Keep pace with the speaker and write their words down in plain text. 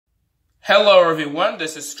Hello everyone,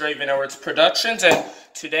 this is Straven Edwards Productions, and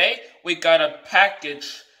today we got a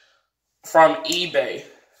package from eBay.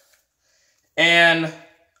 And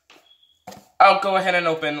I'll go ahead and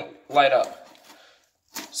open Light Up,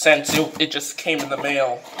 since it just came in the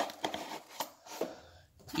mail.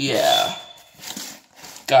 Yeah.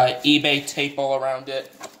 Got eBay tape all around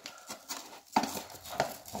it.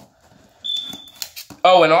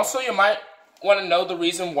 Oh, and also you might want to know the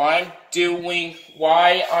reason why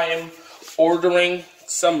I am ordering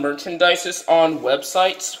some merchandises on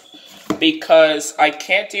websites, because I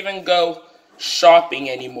can't even go shopping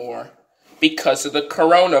anymore because of the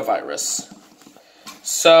coronavirus.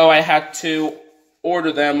 So I had to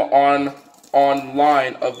order them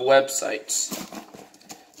online of websites.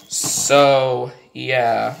 So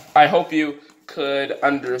yeah, I hope you could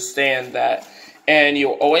understand that. And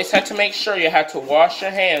you always had to make sure you had to wash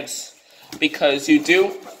your hands, because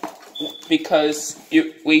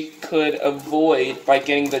we could avoid by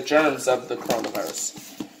getting the germs of the coronavirus.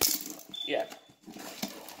 Yeah.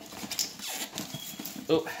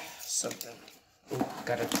 Oh, something. Oh,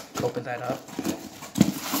 gotta open that up.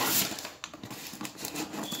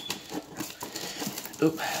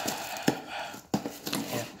 Oh.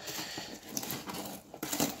 Yeah.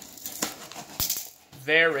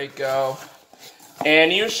 There we go.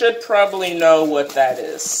 And you should probably know what that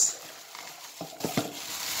is.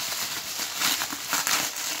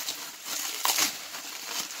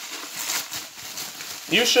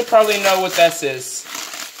 You should probably know what this is.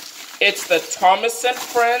 It's the Thomas &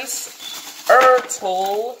 Friends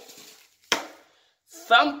Ertl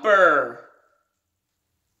Thumper.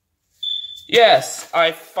 Yes,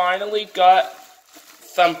 I finally got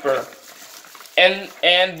Thumper.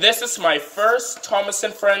 And this is my first Thomas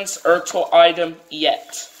 & Friends Ertl item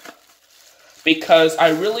yet. Because I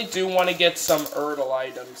really do want to get some Ertl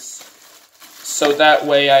items. So that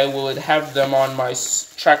way I would have them on my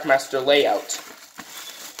Trackmaster layout.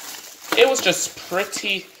 It was just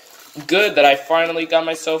pretty good that I finally got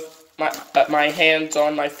my hands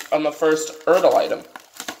on the first Ertl item,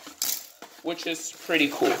 which is pretty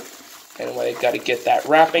cool. Anyway, gotta get that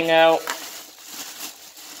wrapping out,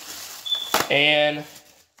 and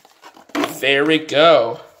there we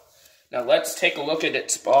go. Now let's take a look at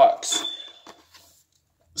its box.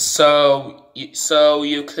 So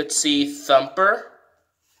you could see Thumper,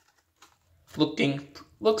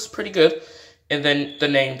 looks pretty good. And then the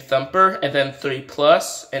name Thumper, and then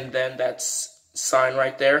 3+, and then that's sign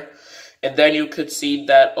right there. And then you could see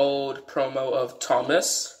that old promo of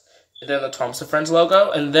Thomas, and then the Thomas & Friends logo,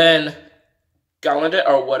 and then Gallaudet,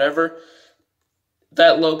 or whatever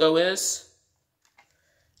that logo is.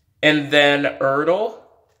 And then Ertl.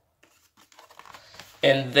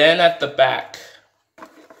 And then at the back.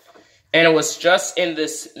 And it was just in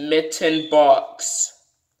this mitten box.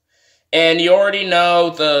 And you already know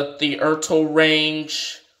the Ertl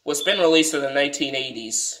range was been released in the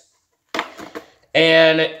 1980s,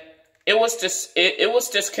 and it was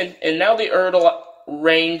and now the Ertl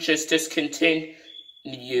range is discontinued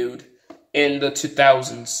in the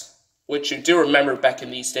 2000s, which you do remember back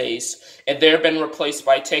in these days, and they've been replaced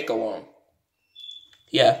by Take Along.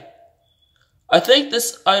 Yeah, I think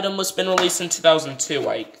this item was been released in 2002.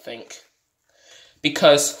 I think.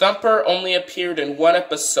 Because Thumper only appeared in one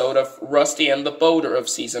episode of Rusty and the Boulder of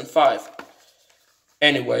Season 5.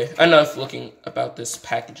 Anyway, enough looking about this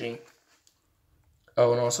packaging.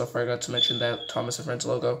 Oh, and also I forgot to mention that Thomas & Friends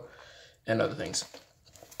logo and other things.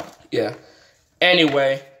 Yeah.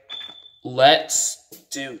 Anyway, let's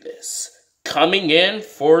do this. Coming in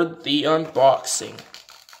for the unboxing.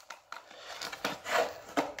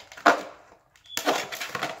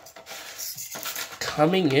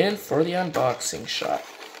 Coming in for the unboxing shot.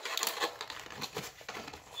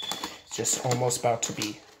 It's just almost about to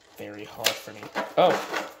be very hard for me. Oh,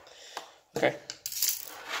 okay.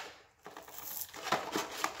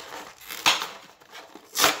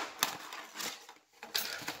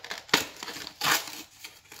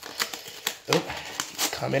 Oh, he's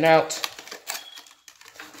coming out.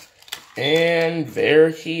 And there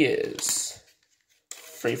he is.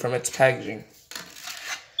 Free from its packaging.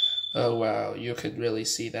 Oh wow, you could really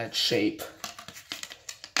see that shape.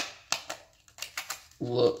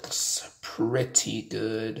 Looks pretty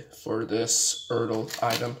good for this Ertl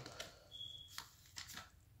item.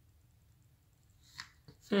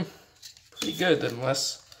 Pretty good,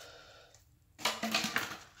 unless...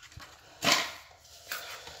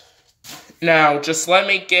 Now, just let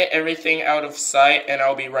me get everything out of sight, and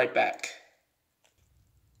I'll be right back.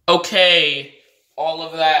 Okay, all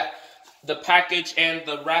of that. The package and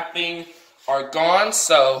the wrapping are gone,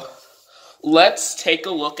 so let's take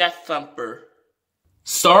a look at Thumper.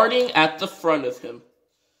 starting at the front of him.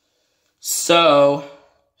 So,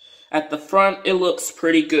 at the front, it looks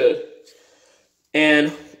pretty good.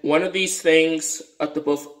 And one of these things at the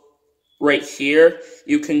both right here,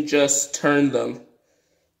 you can just turn them.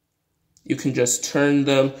 You can just turn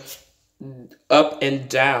them up and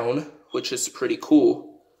down, which is pretty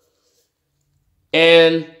cool.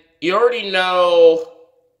 And you already know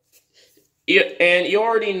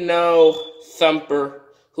Thumper,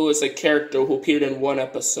 who is a character who appeared in one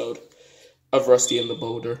episode of Rusty and the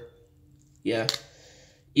Boulder. Yeah.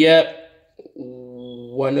 Yep.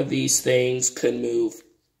 One of these things can move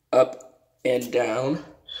up and down,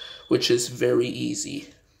 which is very easy.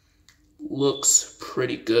 Looks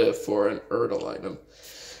pretty good for an Ertl item.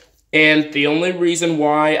 And the only reason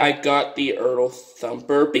why I got the Ertl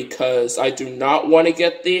Thumper, because I do not want to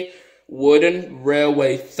get the wooden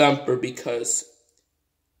railway Thumper because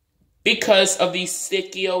of these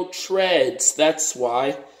sticky old treads. That's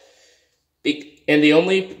why. And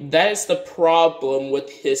that is the problem with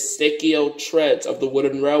his sticky old treads of the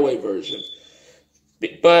wooden railway version.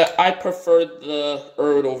 But I prefer the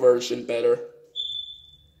Ertl version better.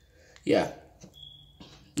 Yeah.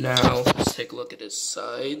 Now, let's take a look at his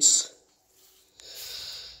sides.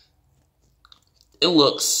 It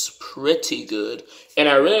looks pretty good. And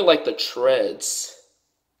I really like the treads.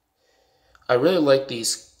 I really like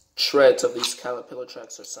these treads of these caterpillar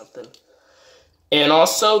tracks or something. And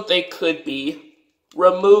also, they could be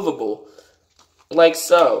removable. Like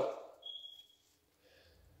so.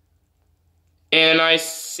 And I've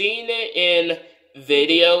seen it in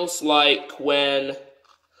videos like when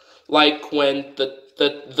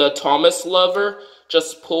the Thomas Lover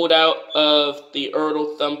just pulled out of the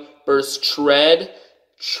Ertl Thumper's treads.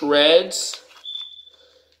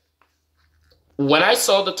 When I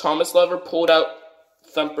saw the Thomas Lover pulled out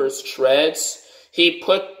Thumper's treads, he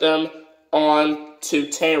put them on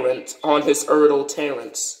his Ertl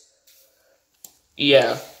Terrence.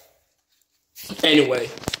 Yeah. Anyway,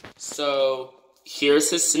 so here's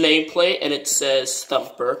his nameplate, and it says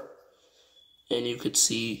Thumper. And you could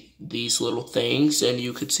see these little things, and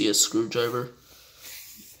you could see a screwdriver.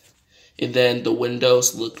 And then the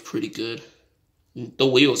windows look pretty good. The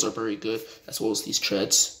wheels are very good, as well as these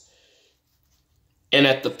treads. And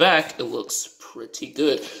at the back, it looks pretty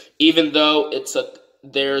good. Even though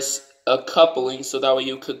there's a coupling, so that way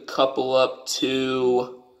you could couple up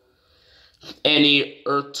to any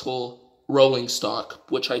Ertl rolling stock,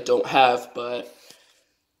 which I don't have, but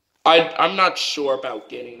I'm not sure about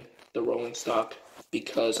getting the rolling stock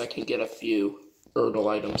because I can get a few Ertl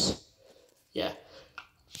items. Yeah.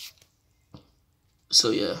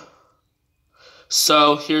 So yeah.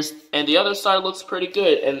 So and the other side looks pretty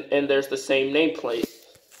good, and there's the same nameplate.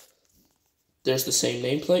 There's the same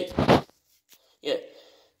nameplate. Yeah.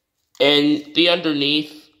 And the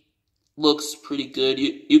underneath looks pretty good.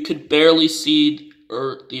 You could barely see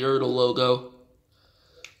the Ertl logo.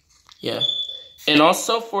 Yeah. And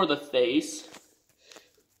also for the face,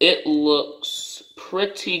 it looks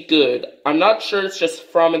pretty good. I'm not sure it's just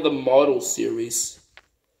from the model series.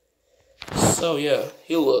 So yeah,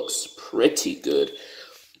 he looks pretty good.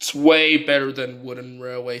 It's way better than Wooden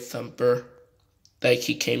Railway Thumper, like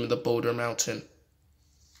he came in the Boulder Mountain,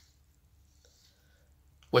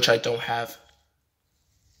 which I don't have.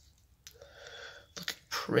 Look,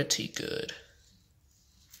 pretty good.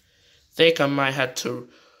 Think I might have to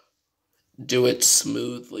do it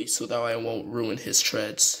smoothly so that I won't ruin his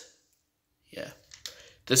treads. Yeah,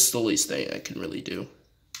 this is the least thing I can really do.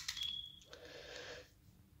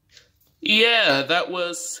 Yeah, that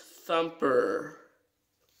was Thumper.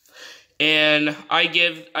 And I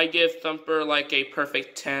give Thumper like a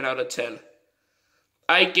perfect 10 out of 10.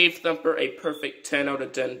 I gave Thumper a perfect 10 out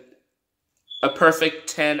of 10. A perfect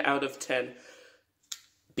 10 out of 10.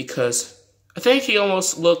 Because I think he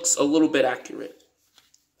almost looks a little bit accurate.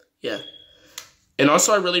 Yeah. And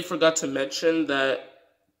also I really forgot to mention that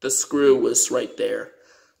the screw was right there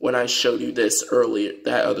when I showed you this earlier,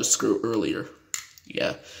 that other screw earlier.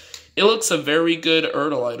 Yeah. It looks a very good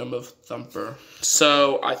Ertl item of Thumper.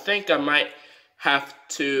 So I think I might have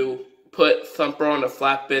to put Thumper on a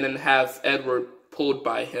flatbed and have Edward pulled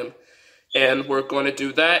by him. And we're going to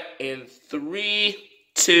do that in 3,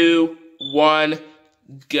 2, 1,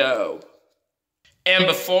 go. And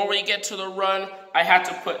before we get to the run, I had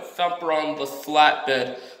to put Thumper on the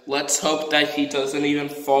flatbed. Let's hope that he doesn't even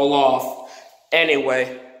fall off.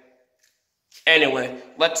 Anyway,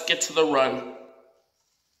 let's get to the run.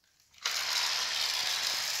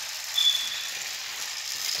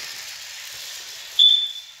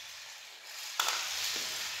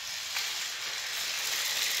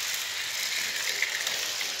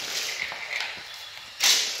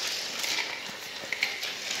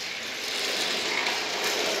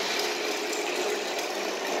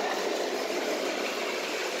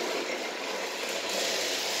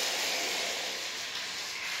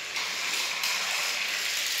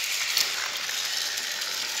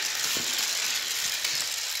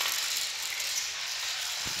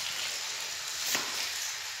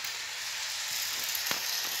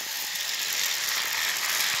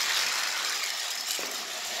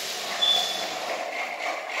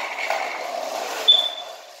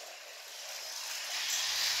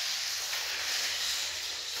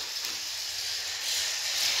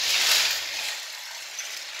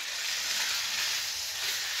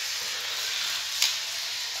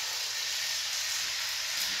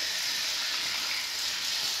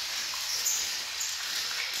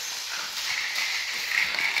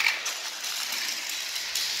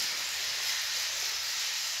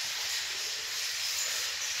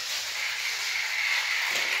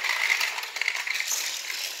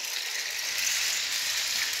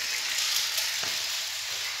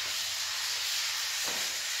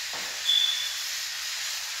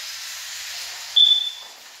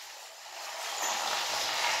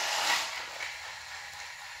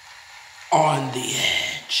 on the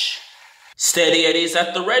edge. Steady Eddies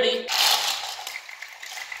at the ready.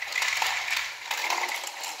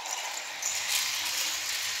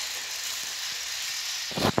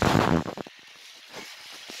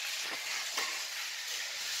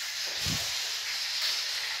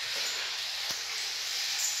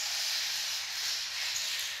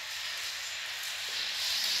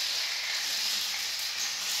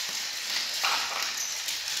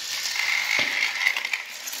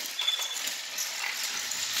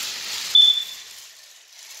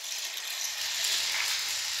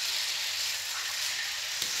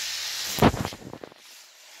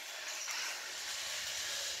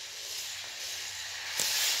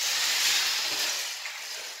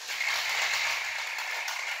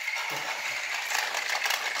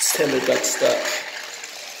 Timmy got stuck.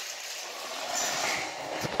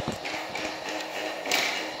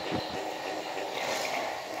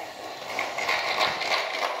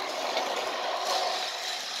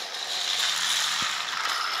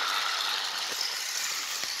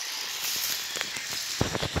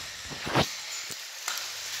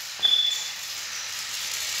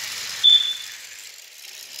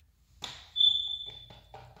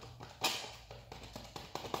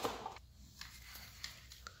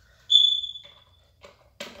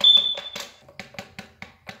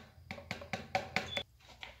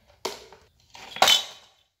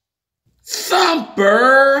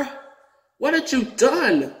 Thumper! What had you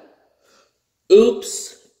done?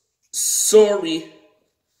 Oops. Sorry.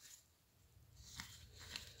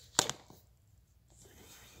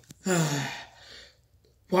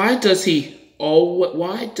 Why does he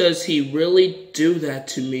really do that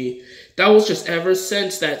to me? That was just ever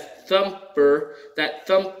since that Thumper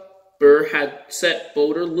had set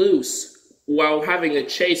Boulder loose while having a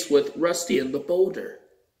chase with Rusty and the Boulder.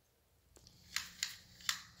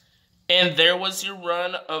 And there was your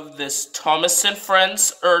run of this Thomas and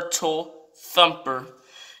Friends Ertl Thumper.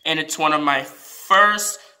 And it's one of my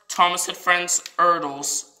first Thomas and Friends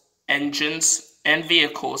Ertls, engines, and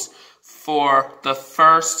vehicles for the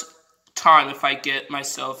first time if I get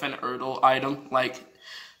myself an Ertl item like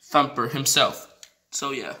Thumper himself.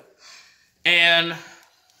 So yeah. And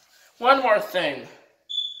one more thing.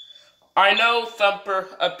 I know Thumper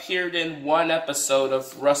appeared in one episode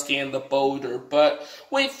of Rusty and the Boulder, but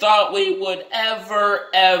we thought we would ever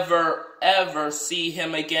see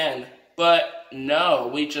him again. But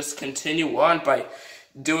no, we just continue on by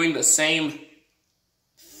doing the same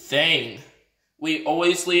thing. We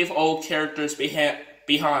always leave old characters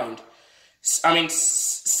behind. I mean,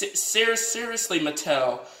 seriously,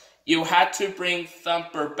 Mattel, you had to bring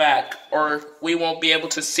Thumper back, or we won't be able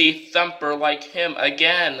to see Thumper like him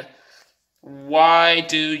again. Why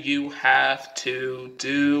do you have to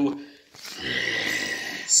do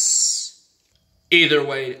this? Either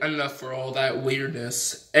way, enough for all that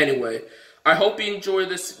weirdness. Anyway, I hope you enjoyed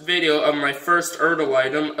this video of my first Ertl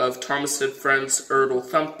item of Thomas and Friends Ertl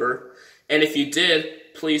Thumper. And if you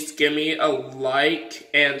did, please give me a like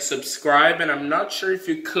and subscribe. And I'm not sure if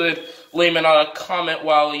you could leave me a comment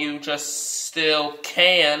while you just still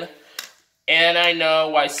can. And I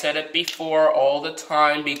know I said it before all the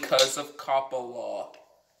time because of COPPA law,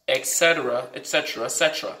 etc., etc.,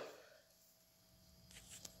 etc.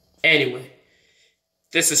 Anyway,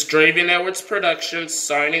 this is Draven Edwards Productions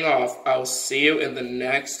signing off. I'll see you in the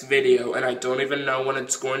next video, and I don't even know when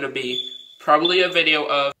it's going to be. Probably a video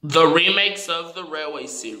of the remakes of the Railway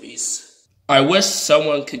series. I wish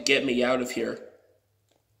someone could get me out of here.